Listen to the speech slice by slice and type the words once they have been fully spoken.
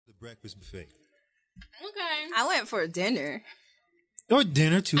breakfast buffet. Okay. I went for dinner. Or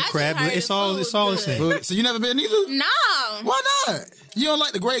dinner too, crab. It's all the same. So you never been either? No. Why not? You don't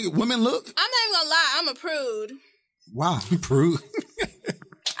like the way women look? I'm not even gonna lie. I'm a prude. Wow, prude.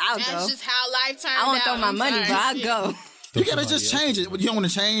 I'll That's go. just how life turned out. I won't throw my I'm money, sorry. but I'll go. You gotta just change it. You don't want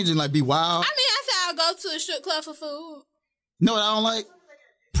to change and like be wild. I mean, I said I'll go to a strip club for food. No, I don't like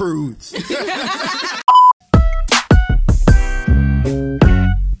prudes.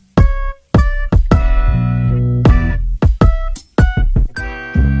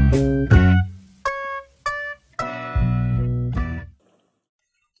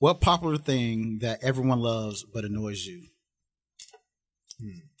 What popular thing that everyone loves but annoys you?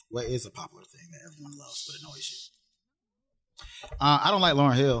 What is a popular thing that everyone loves but annoys you? I don't like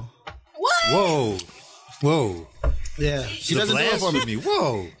Lauryn Hill. What? Whoa. Yeah, she doesn't do it for me.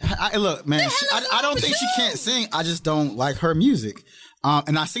 Whoa. Look, man, I don't think she can't sing. I just don't like her music.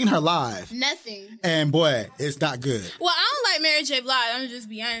 And I seen her live. Nothing. And boy, it's not good. Well, I don't like Mary J. Blige. I'm just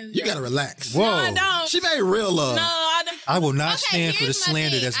be honest. You gotta relax. Whoa. No, I don't. She made real love. No, I don't. I will not Okay, stand for the here's my slander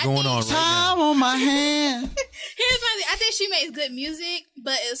thing. that's I going think- on right Time now. on my hand. Here's my thing. I think she makes good music,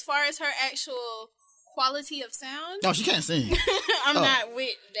 but as far as her actual quality of sound, No, she can't sing. I'm not with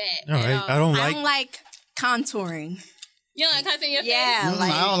that. All at right. all. I don't I like. don't like contouring. You don't like content your face? Yeah,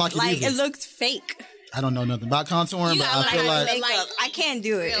 like I don't like it either. it looks fake. I don't know nothing about contouring, You but gotta I feel like like it. Makeup. I can't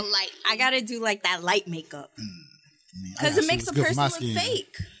do it. Real light. I gotta do like that light makeup I because gotta it see makes what's a good for person my look skin.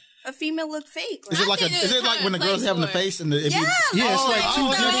 fake. A female look fake. Is it like think is there's it like when the time and girls place have in the for it. face and the Yeah, Yeah, it's like two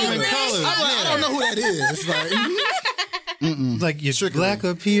like different that. colors. I don't know who that is. It's like Like you're Trickery. black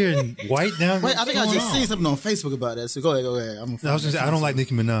up here and white down. wait, I think I What's just going seen on? something on Facebook about that. So go ahead. I was gonna say I don't like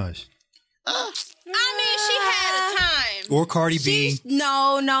Nicki Minaj I mean, she had a time. or Cardi B.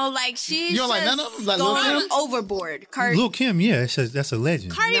 No, like she's You don't like just none of them? Like Lil' going Kim? overboard. Lil Kim, yeah, that's a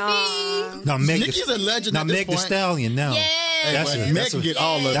legend. Cardi B. Now Meg, Nicki's a legend now at this Meg the point. Stallion. Now Yeah. that's Meg a, that's can a, get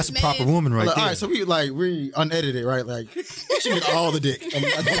all of it. that's a Meg. proper woman right Look, there. all right, so we unedited, right? Like she get all the dick. I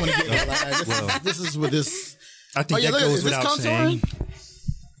don't want to get like, this is what this. I think Oh, yeah, that look, goes is this without saying. contouring?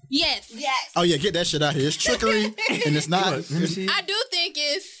 Yes. Oh yeah, get that shit out here. It's trickery, and it's not. Look, let me see. I do think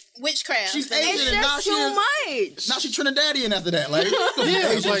it's witchcraft. She's But Asian It's and now just she too is, much. now she Trinidadian after that. Like Yeah,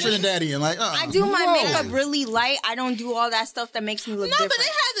 Asian like- Trinidadian. Like I do my Whoa. makeup really light. I don't do all that stuff that makes me look no, different. but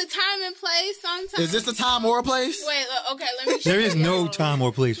it has a time and place sometimes. Is this the time or a place? Wait, okay, let me There is show no you. time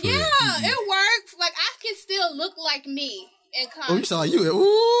or place for Yeah, that. it works. Like, I can still look like me in Oh, you content. sound like you.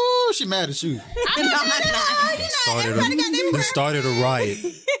 Ooh, she mad at you. I'm not mad at her. You know, Started everybody got their a, started a riot.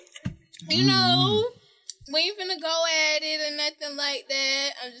 You know, we ain't finna go at it or nothing like that.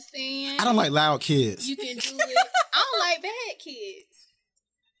 I'm just saying. I don't like loud kids. You can do it. I don't like bad kids.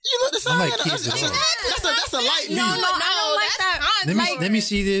 You look the same. I like kids as well. That's a light No, beat. I don't like that. Let me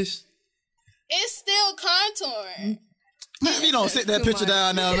see this. It's still contouring. Man, you don't sit that picture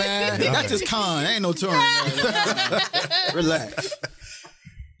down now, man. That's just con. Ain't no touring. Relax.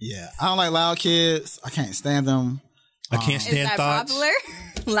 Yeah, I don't like loud kids. I can't stand them. I can't Is stand that thoughts. popular?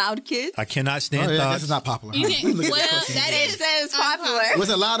 Loud kids? I cannot Oh, stand yeah, thoughts. this is not popular. You can, Look at well, this. that It is says popular. There's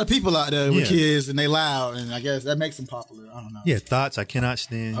a lot of people out there with Yeah. kids and they loud, and I guess that makes them popular. I don't know. Yeah, thoughts I cannot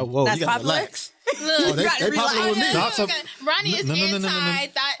stand. Oh, whoa, That's you gotta popular? relax. Look, Oh, they gotta popular with me. Thoughts are- Ronnie is No.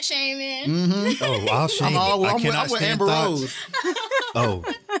 anti-thought shaming. Oh, I'll shame I'm, it. all, I I'm, with, cannot I'm with stand Amber thoughts. Rose. Oh,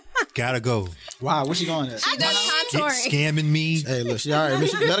 gotta go. Wow, where's she going at? She does Get contouring. scamming me. Hey, look, she all right.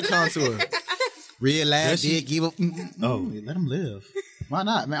 Let her contour. Real life, Does she? dick, give up. Oh. Let them live. Why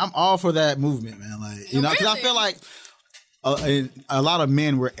not, man? I'm all for that movement, man. Like, you know, because I Really? feel like a lot of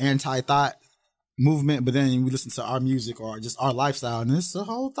men were anti-thought movement, but then we listen to our music or just our lifestyle, and it's a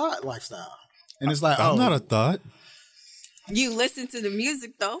whole thought lifestyle. And it's like, I'm not a thought. You listen to the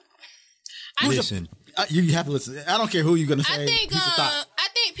music though. Listen, you have to listen. I don't care who you're gonna say. I think he's a thought. I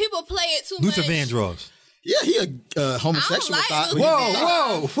think people play it too Luther much. Vandross. Yeah, he a homosexual like thought. Luther but he's a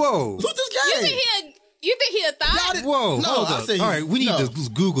thought. Whoa. Luther's You gay. think he a thought? Y'all did- Whoa, No, hold I up. say All right, we need no. to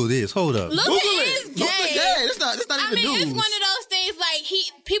Google this. Hold up. Luther Google is it. gay. Luther gay. It's not I even mean, news. it's one of those things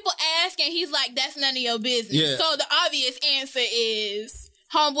like people ask and he's like, "That's none of your business." Yeah. So the obvious answer is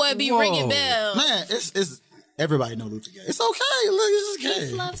homeboy be Whoa. ringing bells. Man, it's everybody know Luther gay. It's okay. Look, it's just He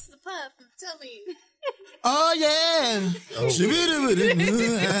gay. loves the pup. I'm telling you. Oh yeah.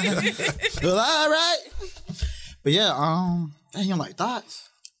 Well, all right. But yeah, you don't like thoughts?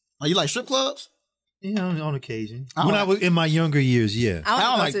 Oh, you like strip clubs? Yeah, on occasion. I don't When I was in my younger years, yeah. I want to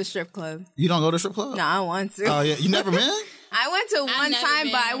don't go like- to a strip club. You don't go to strip club? No, I want to. Oh yeah, you never been? I went to one never time,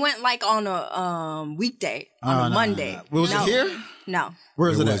 but been. I went like on a weekday, on Oh, a no, Monday. no. Was No. it here? No.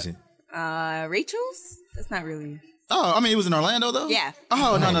 Where is It it at? wasn't. Rachel's? That's not really. Oh, I mean, it was in Orlando though. Yeah.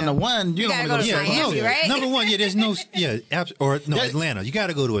 Oh no. One, you don't want to go to Miami, right? Number one, there's no, Atlanta. You got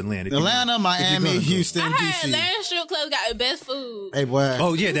to go to Atlanta. Atlanta, Miami, Houston, I heard DC. Atlanta strip clubs got the best food. Hey boy.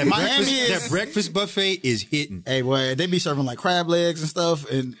 Oh yeah, Miami breakfast buffet is hitting. Hey boy, they be serving like crab legs and stuff,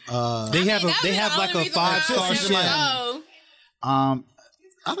 and they have like a 5-star chef.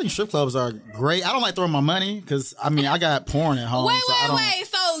 I think strip clubs are great. I don't like throwing my money because I got porn at home. Wait.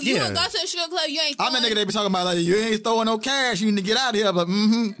 So you Yeah. would go to the strip club? You ain't. I'm a nigga they be talking about like you ain't throwing no cash. You need to get out of here. But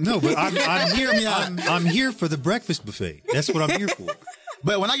No, but I'm here for the breakfast buffet. That's what I'm here for.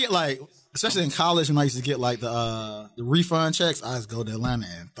 But when I get like, especially in college, when I used to get like the refund checks, I just go to Atlanta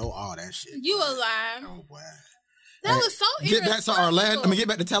and throw all that shit. You a lie. Oh boy. That was so Get back to Orlando. Get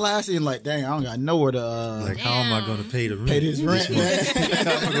back to Tallahassee and like, dang, I don't got nowhere to. Like, how am I going to pay the rent? Pay this rent.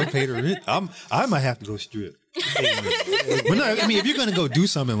 How am I going to pay the rent? I might have to go strip. But no, I mean, if you're going to go do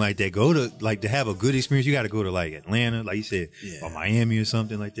something like that, go to like to have a good experience. You got to go to like Atlanta, like you said, or Miami or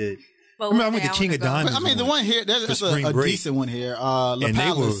something like that. Remember, I went to King of Diamonds. I mean, the one here, there's a decent one here. La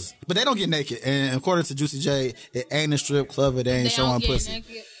Palace, but they don't get naked. And according to Juicy J, it ain't a strip club. It ain't showing pussy.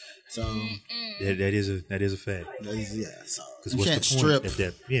 Naked. So that is a fact. So because you what's can't the point strip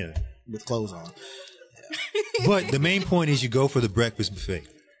with clothes on. Yeah. But the main point is you go for the breakfast buffet.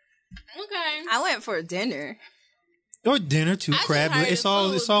 Okay. I went for dinner. Or dinner too, crab. It's all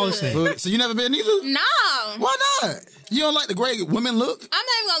the same. So you never been either? No. Why not? You don't like the great women look? I'm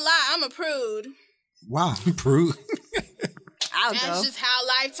not even gonna lie. I'm a prude. Wow. Prude. I'll That's go. just how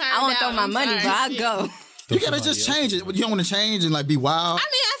life turned out. I won't throw my money, but I'll go. You gotta just change it. You don't want to change and like be wild. I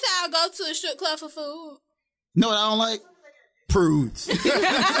mean, I said I'll go to a strip club for food. No, I don't like prudes. But that's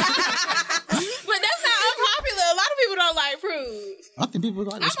not unpopular. A lot of people don't like prudes. I think people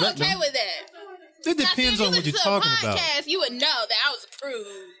like respect I'm okay them. with that. It depends on what you're talking about. You would know that I was a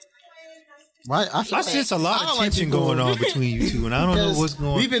prude. Right? I sense a lot of tension going on between you two, and I don't know what's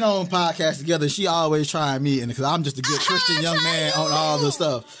going on. We've been on podcasts together. She always trying me, and because I'm just a good Christian young man on all the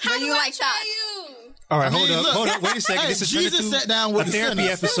stuff. How do you like that? All right, hold up. Wait a second. Hey, this is Jesus sat down with a therapy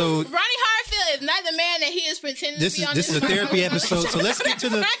episode. Ronnie Hartfield is not the man that he is pretending to be on this is a therapy episode. So let's get to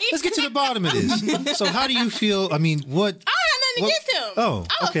the bottom of this. So how do you feel? I mean, what? I don't have nothing against him. Oh,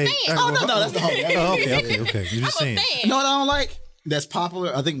 I'm okay. a fan. Oh no, that's the whole. Oh, okay. You're just saying. You know what I don't like? That's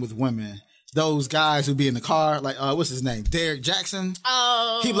popular. I think with women. Those guys who be in the car, like what's his name, Derek Jackson.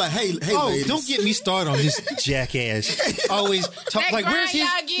 Oh, he be like, hey, ladies. Don't get me started on this jackass. Always talk like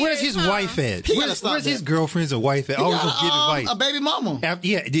where's his wife at? Where's his girlfriend's wife at? Always gonna give advice. A baby mama. After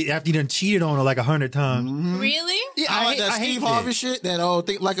he done cheated on her like 100 times. Really? Yeah, I like that Steve Harvey shit. That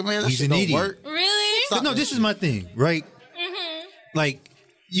think like a man. That He's shit an don't idiot. work. Really? But no, this is my thing, right? Like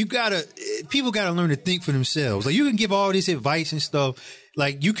people gotta learn to think for themselves. Like you can give all this advice and stuff.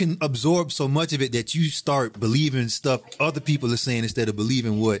 Like you can absorb so much of it that you start believing stuff other people are saying instead of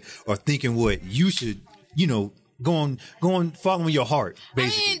believing what or thinking what you should, going following your heart.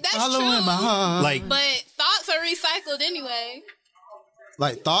 Basically, I mean, that's following true. my heart. Like, but thoughts are recycled anyway.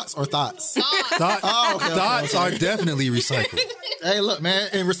 Like thoughts or thoughts? Thoughts are definitely recycled. Hey, look, man,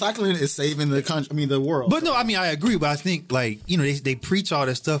 and recycling is saving the country. I mean, the world. But no, I mean, I agree. But I think, they preach all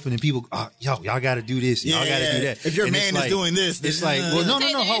that stuff, and then people, y'all got to do this, y'all got to do that. If your and man is doing this, it's like, well, no,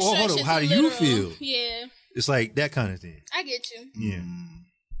 hold on. How do you feel? Yeah, it's like that kind of thing. I get you. Yeah.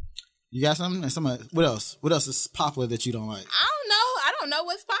 You got something? What else? What else is popular that you don't like? I don't know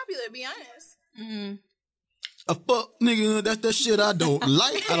what's popular, to be honest. A fuck nigga, that's the shit I don't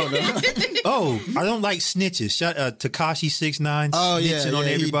like. I don't know. I don't like snitches. Tekashi 6ix9ine snitching on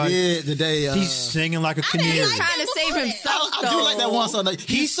everybody. He did today. He's singing like a canary. He's trying to save himself. I do like that one song. Like,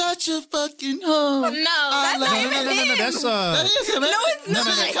 he's such a fucking hoe. No, No. That's that is him. No, it's not.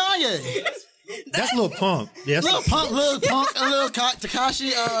 That's Kanye. That's Lil Pump. Yeah, Lil Pump, a little Tekashi.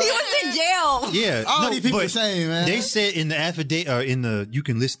 He was in jail. Yeah, all these people saying, man. They said in the affidavit, or you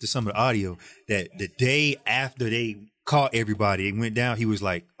can listen to some of the audio that the day after they caught everybody, it went down. He was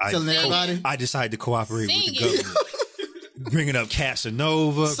like, I decided to cooperate with the government. Bringing up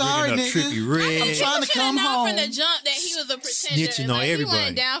Casanova, bringing up Trippie Redd. I'm trying to come home. From the jump that he was a pretender. Snitching on everybody. He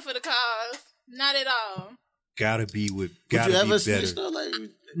went down for the cause. Not at all. Gotta be Would you ever snitch though? Like,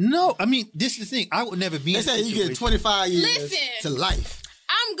 no, I mean, this is the thing. I would never be in They say you get 25 years to life.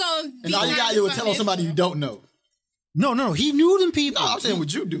 I'm going to And all you got to do is tell on somebody you don't know. No, he knew them people. No, I'm saying,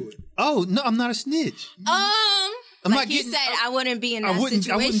 would you do it? Oh, no, I'm not a snitch. I'm like he said, I wouldn't be in that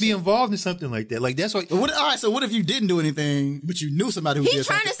situation. I wouldn't be involved in something like that. Like, that's what. All right, so what if you didn't do anything, but you knew somebody who did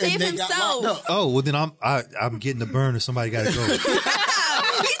something? He's trying to save himself. Oh, well, then I'm getting the burn or somebody got to go. He's trying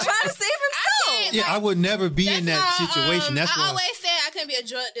to save himself. Yeah, I would never be in that situation. That's why I always said I couldn't be a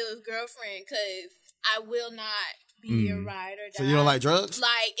drug dealer's girlfriend because I will not be your ride or die. So you don't like drugs?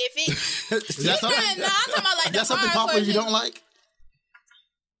 Like if it, Is that something? no, I'm talking about like That's the something hardcore popular you shit. don't like?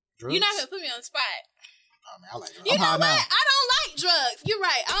 Drugs? You're not gonna put me on the spot. Oh, man, I like drugs. You I'm know high what? now. I don't like drugs. You're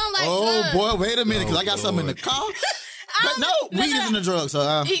right. I don't like drugs. Oh boy, wait a minute, because I got Oh, something in Lord. the car. But no, weed isn't a drug. So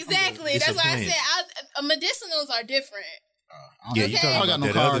Exactly. That's why I Disappointed. said medicinals are different. Yeah, you Okay. talking I about got no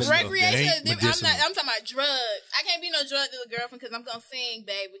that card. other stuff that Recreational is ain't different. medicinal. I'm talking about drugs. I can't be no drug dealer girlfriend because I'm gonna sing,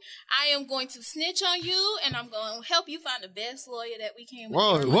 baby. I am going to snitch on you, and I'm gonna help you find the best lawyer that we can.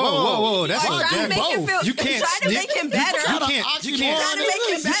 Whoa! That's Trying to that make him feel. You can't Trying to snitch. make him better. You can't. You can't. Trying to make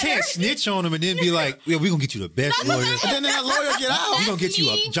him You better. can't snitch on him and then be like, "Yeah, we gonna get you the best lawyer. and then that lawyer get out. We gonna get you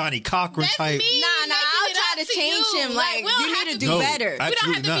a me. Johnny Cochran That's type." me. Nah, making I'll it try up to change you. him. Like, we don't you have need to to do No, better. We don't have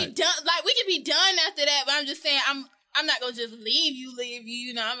absolutely to be not. done. Like we can be done after that. But I'm just saying, I'm not gonna just leave you.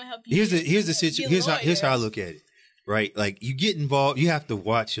 You know, I'm gonna help you. Here's the be situation. a Here's how I lawyer. look at it. Right, like you get involved, you have to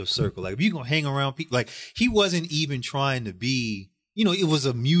watch your circle. Like if you gonna hang around people, like he wasn't even trying to be. You know, it was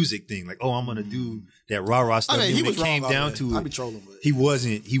a music thing. Like, oh, I'm gonna do that rah rah stuff. I mean, And he when was it came wrong down already. to I it, be trolling, but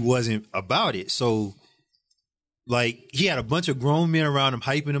he wasn't about it. So, like, he had a bunch of grown men around him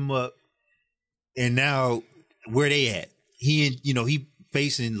hyping him up, and now where they at? He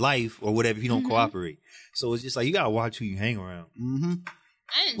facing life or whatever if he don't cooperate. So it's just like you gotta watch who you hang around.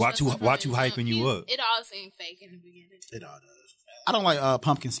 I didn't Watch trust who- him watch from who the hyping jump. you up. It all seemed fake in the beginning. it all does. I don't like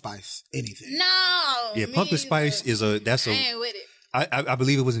pumpkin spice anything. No. Yeah, me pumpkin either. spice is I ain't with it. I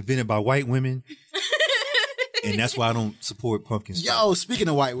believe it was invented by white women, and that's why I don't support pumpkin spice. Yo, speaking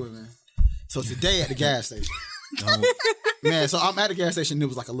of white women, so today at the gas station, man, so I'm at the gas station. There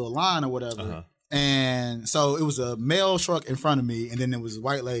was like a little line or whatever, Uh-huh. and so it was a male truck in front of me, and then there was a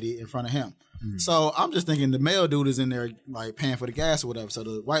white lady in front of him. So I'm just thinking the male dude is in there like paying for the gas or whatever. So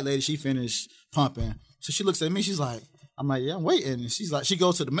the white lady, she finished pumping, so she looks at me. She's like, I'm like, yeah, I'm waiting. And she's like, she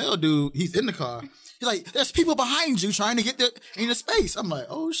goes to the male dude. He's in the car. He's like, there's people behind you trying to get in the space. I'm like,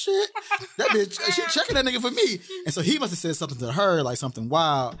 oh shit, that bitch, she checking that nigga for me. And so he must have said something to her, like something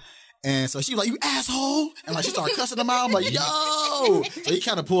wild. And so she was like, you asshole. And like, she started cussing him out. I'm like, yo. So he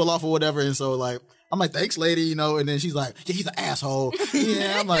kind of pulled off or whatever. And so like, I'm like, thanks, lady, you know. And then she's like, yeah, he's an asshole.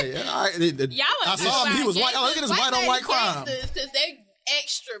 Yeah, I'm like, yeah, all right. Y'all I saw him. He was white. Oh, look at this white on white crime. Because they're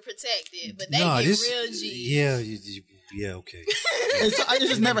extra protected, but they Nah, get this real G. yeah, okay. And so it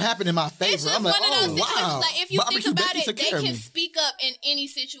just never happened in my favor. It's just I'm like, one of oh, those situations. wow. Like if you think Barbecue about Becky it, took they care of can me. speak up in any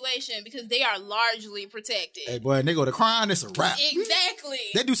situation because they are largely protected. Hey, boy, and they go to crime, it's a wrap. Exactly.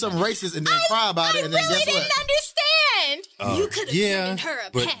 They do something racist and then cry about it, and then really guess didn't what? understand. You could have given her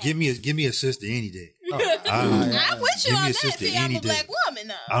a but pass. give me a sister any day. I'm with you Give me on a that. sister See, I'm any a black day. woman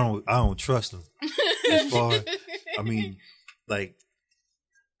though. I don't trust them. As far, I mean, like,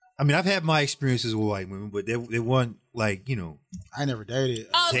 I've had my experiences with white women, but they weren't like, I never dated,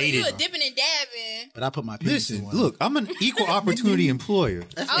 Oh, so you dated. a dipping and dabbing. but I put my penis in listen. one. Look, I'm an equal opportunity employer.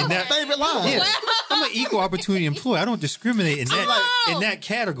 That's Oh, my okay. favorite line. Yeah, I'm an equal opportunity employer. I don't discriminate in that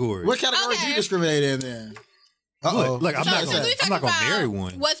category. What category do you Okay. discriminate in then? Uh-oh. Look, I'm So, not since gonna we I'm not talking gonna marry about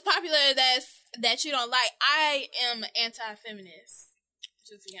one. What's popular that you don't like? I am anti-feminist.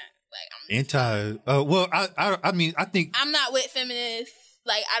 Just be honest. Like Well, I mean, I think I'm not with feminists.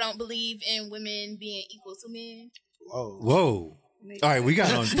 Like I don't believe in women being equal to men. Whoa. whoa. All right, we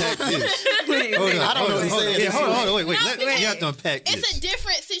gotta unpack this. Hold on, I don't know what he's saying. Yeah, hold on, wait. No, You have to unpack this. It's a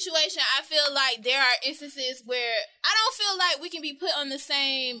different situation. I feel like there are instances where I don't feel like we can be put on the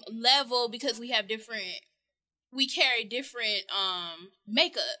same level because we carry different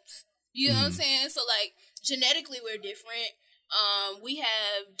makeups. You know what I'm saying? So like genetically we're different. We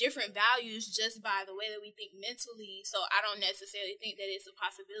have different values just by the way that we think mentally. So I don't necessarily think that it's a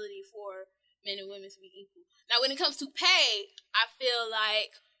possibility for men and women to be equal. Now, when it comes to pay, I feel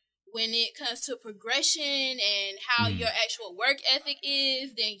like when it comes to progression and how your actual work ethic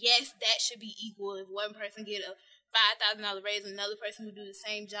is, then yes, that should be equal. If one person get a $5,000 raise, another person who do the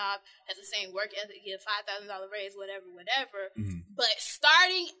same job has the same work ethic get a $5,000 raise, whatever. But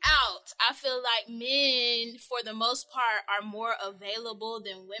starting out, I feel like men, for the most part, are more available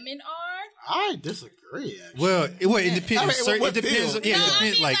than women are. I disagree. Actually. Well, it depends. I mean, what it depends. field? Yeah, No, it I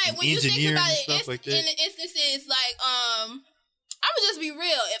depends. mean, Like when you think engineering about and it, stuff like in that. instances like I would just be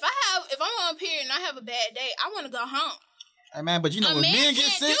real. If I'm on a period and I have a bad day, I want to go home. Hey man, but you know A when man men get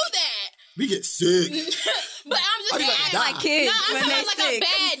can't sick, do that. we get sick. But I'm just I be saying, like, die. Like kids no, I'm when talking they about like sick. a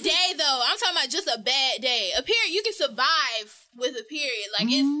bad day though. I'm talking about just a bad day. A period, you can survive with a period. Like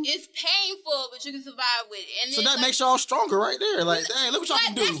it's painful, but you can survive with it. And So it's that like, makes y'all stronger right there. Like, dang, look what y'all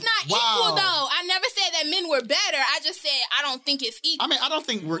but can do. that's not equal though. I never said that men were better. I just said I don't think it's equal. I mean, I don't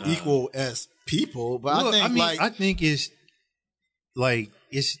think we're equal as people, but Look, I think I think it's like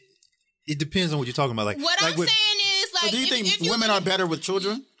it depends on what you're talking about. Like What like I'm saying like, do you think women are better with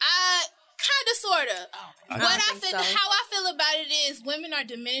children? Kind of, sort of. I How I feel about it is women are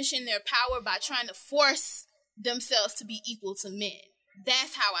diminishing their power by trying to force themselves to be equal to men.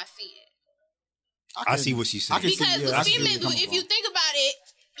 That's how I see it. I see what she's saying. Because females, if you think about it,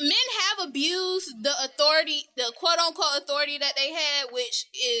 men have abused the authority, the quote unquote authority that they had, which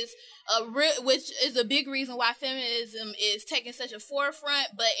is a big reason why feminism is taking such a forefront.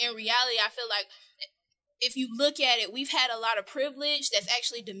 But in reality, I feel like if you look at it, we've had a lot of privilege that's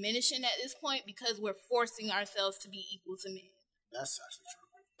actually diminishing at this point because we're forcing ourselves to be equal to men. That's actually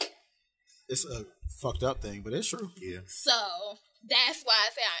true. It's a fucked up thing, but it's true. Yeah. So that's why I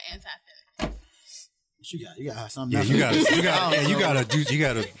say I'm anti-feminist. You got something. Yeah, you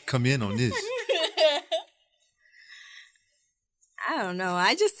gotta come in on this. I don't know.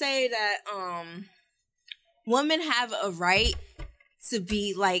 I just say that women have a right to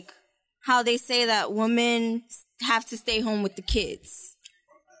be like how they say that women have to stay home with the kids.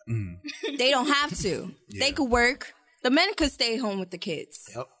 They don't have to. Yeah. They could work. The men could stay home with the kids.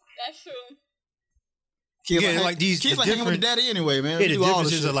 Yep. That's true. Kids Yeah, like these kids like hanging with the daddy anyway, man. Yeah, the Do all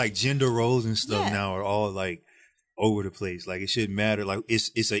this differences shit. of like gender roles and stuff Yeah. now are all like over the place. Like it shouldn't matter. Like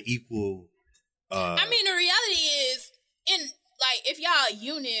it's an equal. I mean, the reality is, if y'all a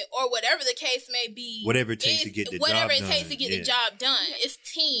unit or whatever the case may be, Whatever it takes to get the job whatever it done, takes to get yeah. the job done. It's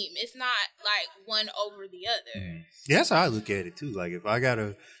team. It's not like one over the other. Yeah, that's how I look at it too. Like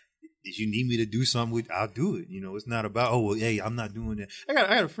if you need me to do something, I'll do it. You know, it's not about hey, I'm not doing that. I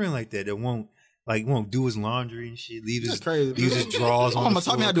got a friend like that won't do his laundry and shit. Leave his drawers on. I'm gonna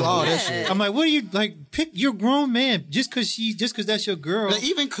talk me how to do all that shit. I'm like, what are you like? Pick your grown man just because that's your girl. Like,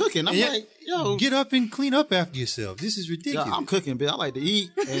 even cooking, I'm like, yo, get up and clean up after yourself. This is ridiculous. I'm cooking, bitch. I like to eat.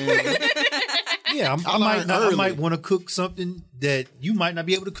 And yeah, I might want to cook something that you might not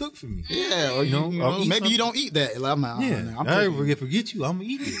be able to cook for me. Yeah, or you know maybe something. you don't eat that. Like, I'm I forget you. I'm gonna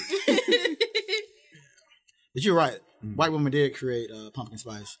eat it. But you're right. White women did create pumpkin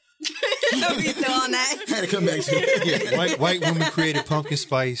spice. We still on that. I had to come back to it. Yeah. White women created pumpkin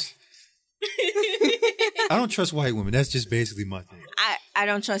spice. I don't trust white women. That's just basically my thing. I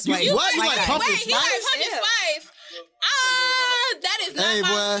don't trust white. You like pumpkin Wait, you like spice? pumpkin spice? That is not Hey,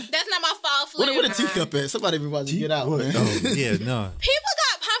 boy. That's not my fall flavor. Where the teacup at? Somebody be about to get out, man. Oh, yeah, no. People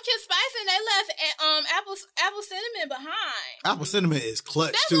got pumpkin spice and they left apple cinnamon behind. Apple cinnamon is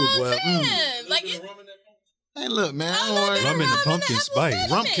clutch That's too, what boy. I'm saying. Like, Hey, look, man. I love it. Rum and the pumpkin apple spice. cinnamon.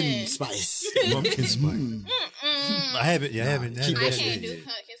 Pumpkin spice. Pumpkin spice. I haven't. Yeah, I haven't. I had can't that do yet.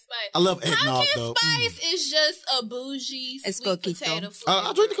 pumpkin spice. I love eggnog, though. Pumpkin spice is just a bougie It's sweet coquito. potato flavor.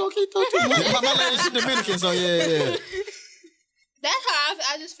 I drink the coquito too. My lady, she's Dominican, so yeah. That's how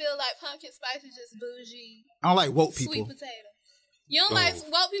I just feel like pumpkin spice is just bougie I don't like woke sweet people. potato. You don't like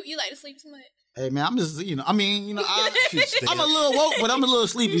woke people? You like to sleep too much? Hey, man, I'm just, I'm a little woke, but I'm a little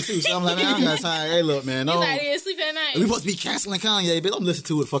sleepy too. So I'm like, man, I'm not tired. Hey, look, man, You no. like to sleep at night? We supposed to be canceling Kanye, but I'm listening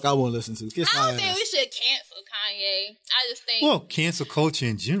to what the fuck I want to listen to. Kiss I my don't think ass. we should cancel Kanye. I just think Well, cancel culture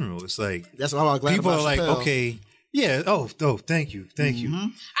in general. It's like That's why I'm glad people about are like, Chappelle. okay, yeah. Oh, thank you. I think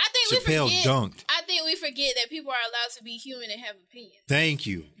Chappelle we forget. dunked. I think we forget that people are allowed to be human and have opinions. Thank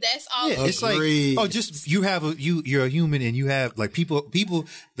you. That's all. Yeah, it's Agreed. like just you're a human and you have like people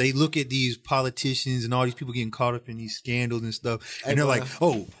they look at these politicians and all these people getting caught up in these scandals and stuff and they're like,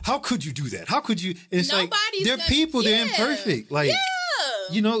 oh, how could you do that? How could you? And it's Nobody's like they're gonna- people, they're yeah. imperfect. Like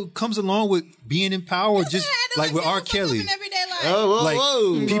Yeah. comes along with being in power, just like with R. Kelly. In everyday life. Oh, Like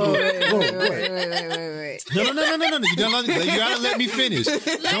whoa. people, Wait. no. You gotta let me finish.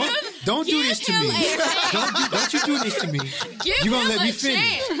 Don't do this to me. Don't you do this to me. Give You gonna him let me a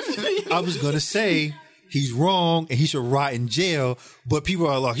finish? chance. I was gonna say he's wrong and he should rot in jail, but people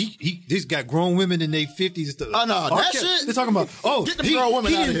are like, this got grown women in their 50s and stuff. Oh, no, R. that Kelly- shit- They're talking about, Get the grown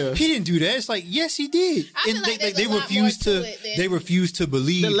women out of here. He didn't do that. It's like, yes, he did. I feel And like there's they a lot refuse more to. to it than- They refuse to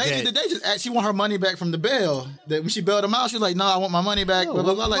believe The lady that. today just asked, she want her money back from the bail. That when she bailed him out, she was like, no, I want my money back. Blah,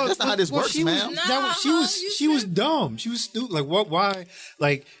 blah, blah. Like, that's not how this works, she man. Was, Nah, that was, she was dumb. She was stupid. Like, what? Why?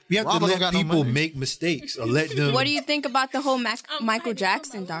 Like, we have Robert to don't let got no people money. make mistakes or let them. What do you think about the whole Michael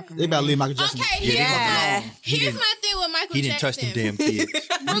Jackson They documentary? about to leave Michael Jackson. Okay, Yeah. here's my thing with Michael He didn't touch Jackson. them damn kids.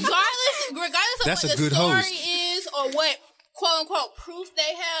 Regardless of That's what a the good story host. is or what quote unquote proof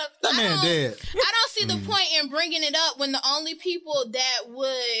they have, That man dead. I don't see the point in bringing it up when the only people that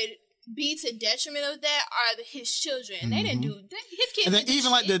would be to detriment of that are his children. They didn't do his kids. And then didn't do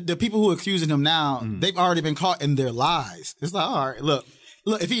even like shit. the people who are accusing him now, they've already been caught in their lies. It's like, all right, look,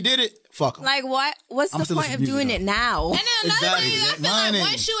 Look, if he did it, fuck him. Like what? What's the point of doing it now? And then another Exactly. thing, I feel Money. like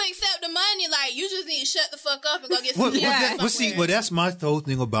once you accept the money, like you just need to shut the fuck up and go get Well, some well, that's my whole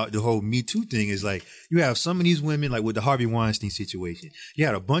thing about the whole Me Too thing is like you have some of these women like with the Harvey Weinstein situation. You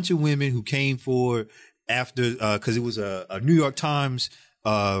had a bunch of women who came forward after because it was a New York Times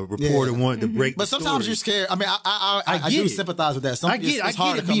reporter wanted to break. But the sometimes story. you're scared. I mean, I get do it. sympathize with that. I get it's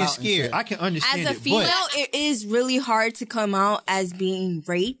hard it to come being out and say scared. it. I can understand As a it, female, but it is really hard to come out as being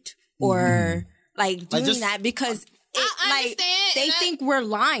raped or like doing just- that because I like understand, they and think we're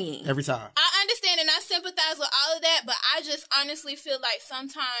lying. every time. I understand and I sympathize with all of that, but I just honestly feel like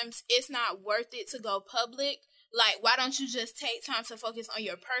sometimes it's not worth it to go public. Like, why don't you just take time to focus on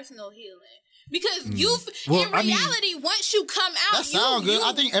your personal healing? Because in reality, once you come out, That sounds good.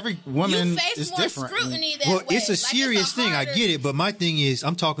 I think every woman you face is more different. scrutiny that well, way. it's a Like, serious thing. I harder- get it, but my thing is,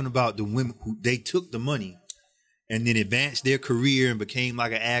 I'm talking about the women who they took the money and then advanced their career and became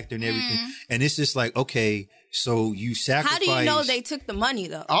like an actor and everything. And it's just like, okay, so you sacrifice. How do you know they took the money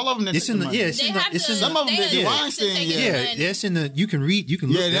though? All of them. It's in the money. it's They in the have it's to, in Some of them they did the have to Weinstein, take yeah. the yeah, money. that's in the you can look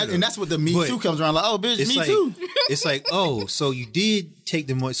Yeah, that and up. that's what the Me But Too comes around. Like, oh, bitch, it's Me like, Too. It's like, oh, so you did take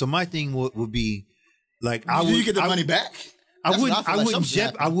the money. So my thing would be like, I Do would you get the money back? I That's what wouldn't. feel I like wouldn't. something should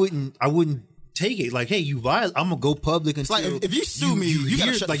happen. I wouldn't take it. Like, hey, you violate. I'm gonna go public until. like if you sue me, you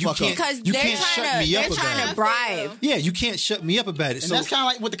gotta hear- shut the like, you fuck up. can't- Because you they're can't shut trying me up to about it. bribe. Yeah, you can't shut me up about it. And So that's kind of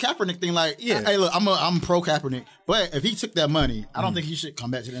like with the Kaepernick thing. Like, Yeah. hey, look, I'm pro Kaepernick, but if he took that money, I don't think he should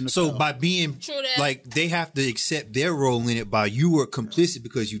come back to the NFL. So by being True that. like they have to accept their role in it by you were complicit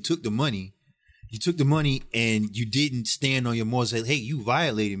because you took the money. You took the money and you didn't stand on your morals. Say, hey, you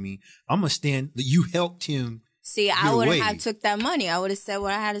violated me. I'm gonna stand. You helped him. See, I Your wouldn't way. have took that money. I would have said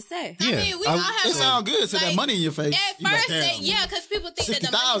what I had to say. Yeah, I mean, we all have it some- sound good to that like, money in your face. At You like, first, damn. yeah, because people think that the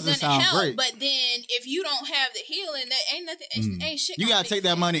 60,000 money's gonna sound help, great. but then if you don't have the healing, that ain't nothing. Ain't shit. You gonna gotta fix take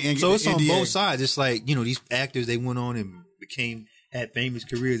that it. money and So get it's the on NDA. both sides. It's like, these actors, they went on and had famous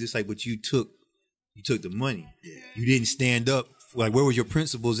careers. It's like, but you took the money. You didn't stand up. Like, where was your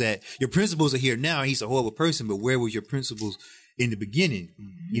principles at? Your principles are here now. He's a horrible person, but where was your principles in the beginning?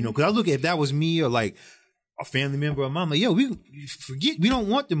 Because I look at if that was me or like a family member of mine, like, yo, we don't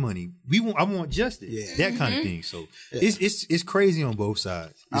want the money. I want justice. Yeah. That kind of thing. So it's crazy on both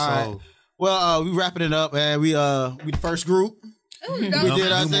sides. It's All right. Well, we wrapping it up, man. We the first group. We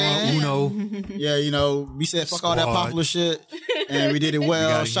did our thing. Uno. Yeah, we said fuck all that Squad. popular shit, and we did it well.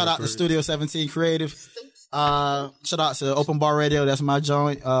 gotta Shout get out to first. Studio 17 Creative. Shout out to Open Bar Radio. That's my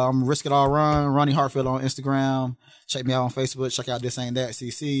joint. Risk It All Run. Ronnie Hartfield on Instagram. Check me out on Facebook. Check out This Ain't That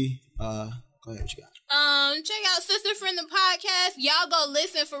CC. Go ahead. What you got? Check out Sister Friend the podcast. Y'all go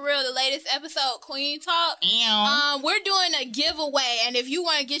listen for real. The latest episode, Queen Talk. We're doing a giveaway, and if you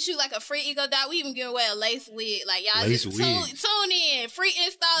want to get you like a free Ego Dot, we even give away a lace wig. Like y'all Lace just wig. tune in, free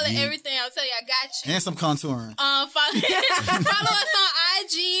install and everything. I'll tell you, I got you. And some contouring. Follow us on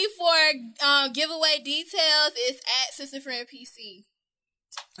IG for giveaway details. It's at Sister Friend PC.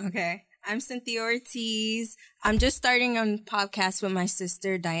 Okay. I'm Cynthia Ortiz. I'm just starting a podcast with my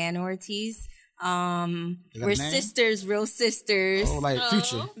sister, Diana Ortiz. got a We're name? sisters, real sisters. Oh, like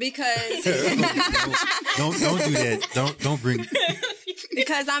Future. Because Don't do that. Don't bring.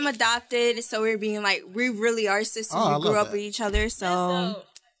 because I'm adopted, so we're being like we really are sisters. Oh, I we grew love up that. with each other. So So,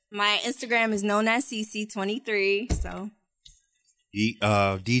 my Instagram is known as CC23. So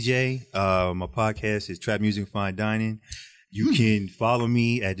DJ, my podcast is Trap Music Fine Dining. You can follow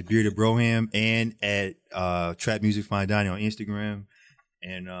me at The Bearded Broham and at Trap Music Fine Dining on Instagram.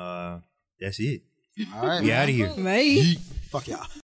 And that's it. All right. We out of here. right. Fuck y'all.